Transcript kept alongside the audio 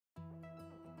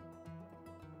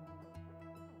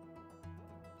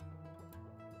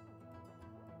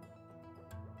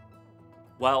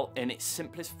Well, in its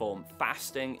simplest form,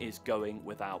 fasting is going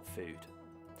without food.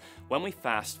 When we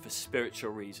fast for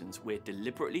spiritual reasons, we're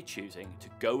deliberately choosing to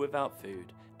go without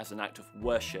food as an act of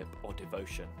worship or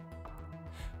devotion.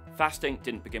 Fasting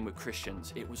didn't begin with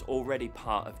Christians, it was already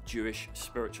part of Jewish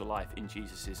spiritual life in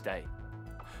Jesus' day.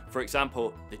 For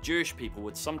example, the Jewish people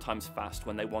would sometimes fast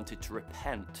when they wanted to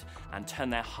repent and turn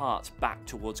their hearts back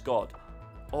towards God,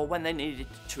 or when they needed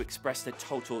to express their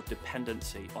total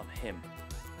dependency on Him.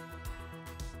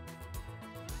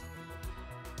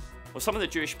 Well, some of the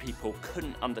Jewish people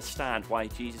couldn't understand why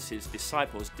Jesus'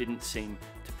 disciples didn't seem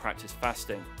to practice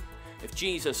fasting. If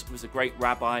Jesus was a great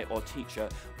rabbi or teacher,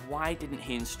 why didn't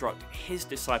he instruct his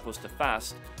disciples to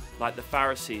fast like the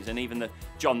Pharisees and even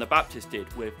John the Baptist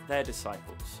did with their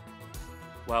disciples?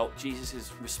 Well,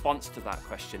 Jesus' response to that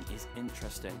question is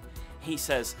interesting. He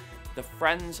says, the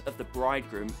friends of the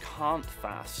bridegroom can't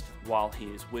fast while he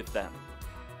is with them.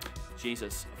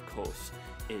 Jesus, of course,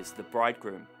 is the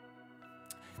bridegroom.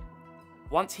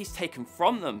 Once he's taken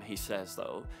from them, he says,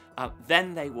 though,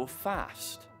 then they will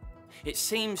fast. It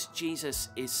seems Jesus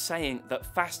is saying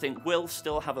that fasting will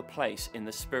still have a place in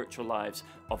the spiritual lives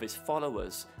of his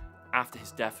followers after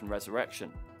his death and resurrection.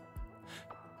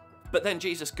 But then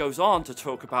Jesus goes on to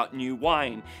talk about new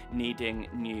wine needing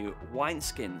new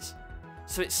wineskins.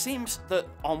 So it seems that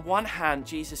on one hand,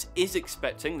 Jesus is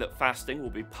expecting that fasting will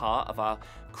be part of our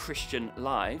Christian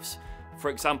lives. For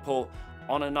example,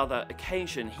 on another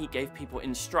occasion, he gave people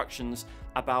instructions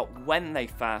about when they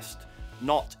fast,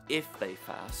 not if they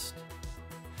fast.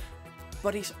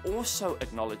 But he's also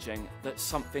acknowledging that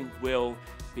something will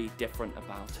be different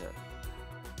about it.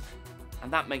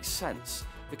 And that makes sense,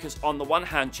 because on the one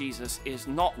hand, Jesus is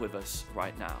not with us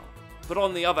right now. But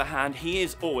on the other hand, he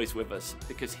is always with us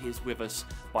because he is with us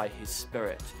by his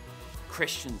Spirit.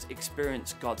 Christians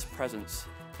experience God's presence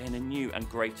in a new and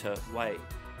greater way.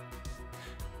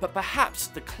 But perhaps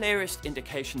the clearest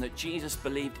indication that Jesus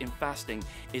believed in fasting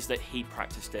is that he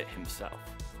practiced it himself.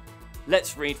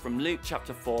 Let's read from Luke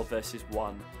chapter 4, verses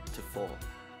 1 to 4.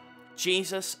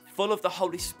 Jesus, full of the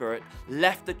Holy Spirit,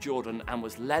 left the Jordan and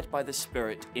was led by the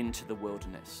Spirit into the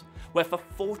wilderness, where for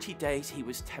 40 days he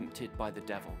was tempted by the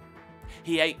devil.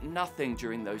 He ate nothing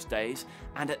during those days,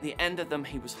 and at the end of them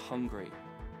he was hungry.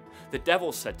 The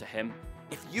devil said to him,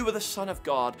 "If you are the Son of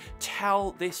God,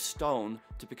 tell this stone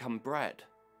to become bread."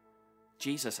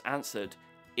 Jesus answered,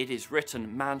 "It is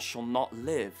written, man shall not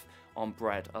live on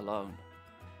bread alone."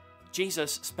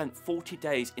 Jesus spent 40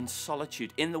 days in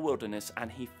solitude in the wilderness,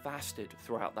 and he fasted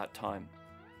throughout that time.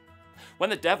 When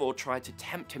the devil tried to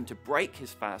tempt him to break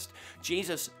his fast,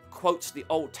 Jesus quotes the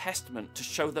Old Testament to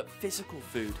show that physical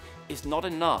food is not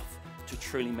enough to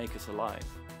truly make us alive.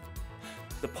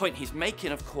 The point he's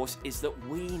making, of course, is that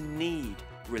we need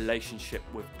relationship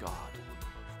with God.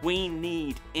 We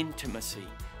need intimacy,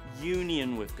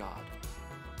 union with God.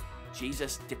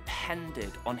 Jesus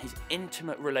depended on his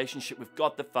intimate relationship with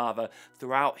God the Father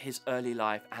throughout his early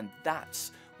life, and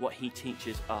that's what he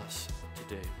teaches us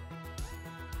to do.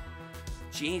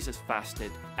 Jesus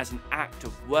fasted as an act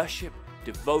of worship,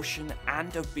 devotion,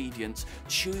 and obedience,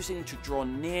 choosing to draw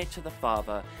near to the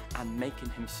Father and making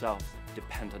himself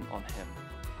dependent on him.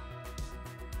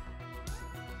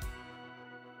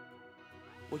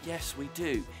 Well, yes, we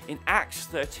do. In Acts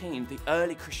 13, the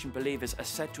early Christian believers are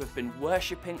said to have been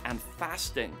worshipping and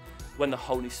fasting when the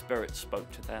Holy Spirit spoke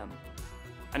to them.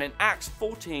 And in Acts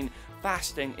 14,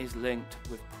 fasting is linked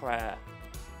with prayer.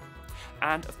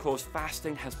 And of course,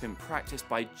 fasting has been practiced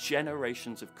by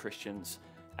generations of Christians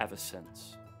ever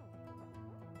since.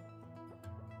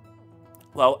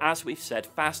 Well, as we've said,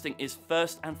 fasting is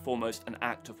first and foremost an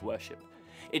act of worship.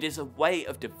 It is a way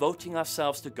of devoting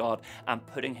ourselves to God and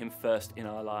putting him first in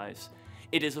our lives.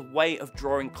 It is a way of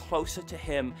drawing closer to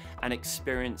him and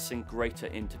experiencing greater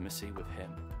intimacy with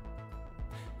him.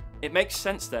 It makes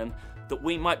sense then that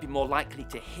we might be more likely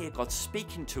to hear God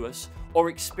speaking to us or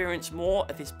experience more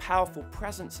of his powerful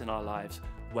presence in our lives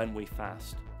when we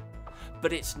fast.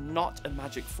 But it's not a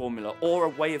magic formula or a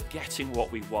way of getting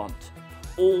what we want.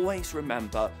 Always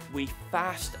remember, we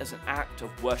fast as an act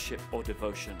of worship or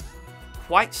devotion.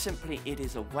 Quite simply, it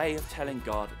is a way of telling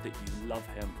God that you love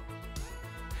him.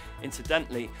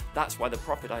 Incidentally, that's why the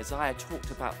prophet Isaiah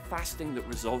talked about fasting that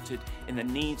resulted in the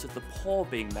needs of the poor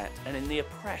being met and in the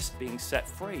oppressed being set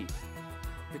free.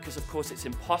 Because of course it's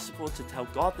impossible to tell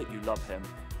God that you love him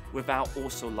without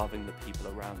also loving the people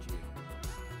around you.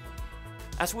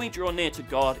 As we draw near to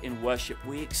God in worship,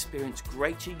 we experience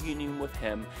greater union with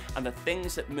him, and the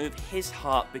things that move his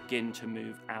heart begin to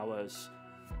move ours.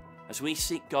 As we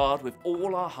seek God with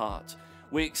all our heart,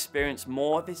 we experience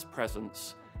more of his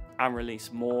presence and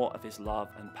release more of his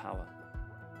love and power.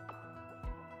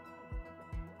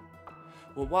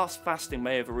 Well, whilst fasting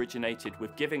may have originated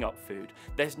with giving up food,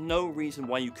 there's no reason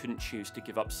why you couldn't choose to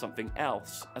give up something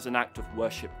else as an act of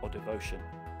worship or devotion.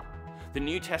 The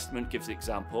New Testament gives the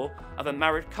example of a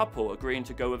married couple agreeing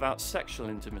to go without sexual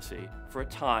intimacy for a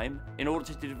time in order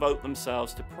to devote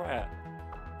themselves to prayer.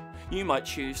 You might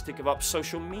choose to give up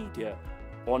social media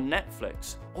or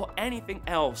Netflix or anything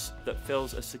else that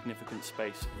fills a significant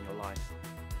space in your life.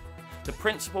 The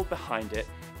principle behind it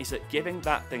is that giving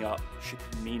that thing up should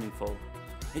be meaningful.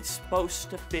 It's supposed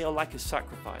to feel like a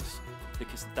sacrifice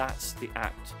because that's the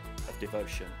act of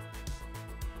devotion.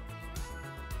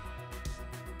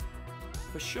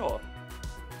 For sure,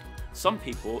 some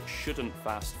people shouldn't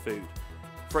fast food.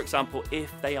 For example, if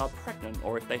they are pregnant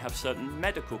or if they have certain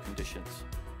medical conditions.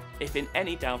 If in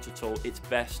any doubt at all, it's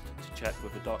best to check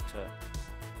with a doctor.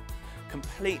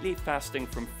 Completely fasting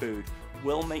from food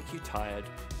will make you tired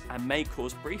and may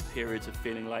cause brief periods of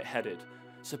feeling lightheaded,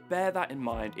 so bear that in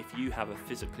mind if you have a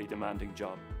physically demanding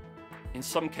job. In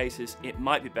some cases, it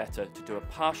might be better to do a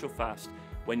partial fast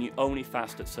when you only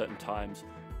fast at certain times,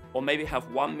 or maybe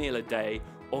have one meal a day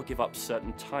or give up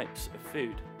certain types of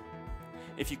food.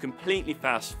 If you completely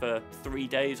fast for 3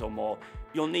 days or more,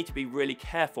 you'll need to be really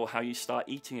careful how you start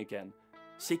eating again.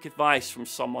 Seek advice from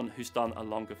someone who's done a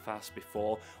longer fast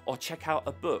before, or check out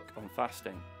a book on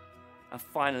fasting. And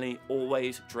finally,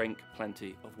 always drink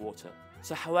plenty of water.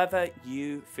 So however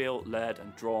you feel led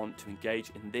and drawn to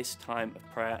engage in this time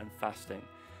of prayer and fasting,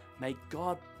 may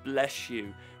God bless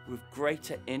you with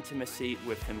greater intimacy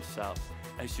with Himself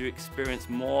as you experience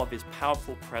more of His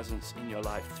powerful presence in your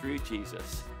life through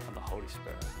Jesus and the Holy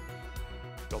Spirit.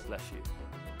 God bless you.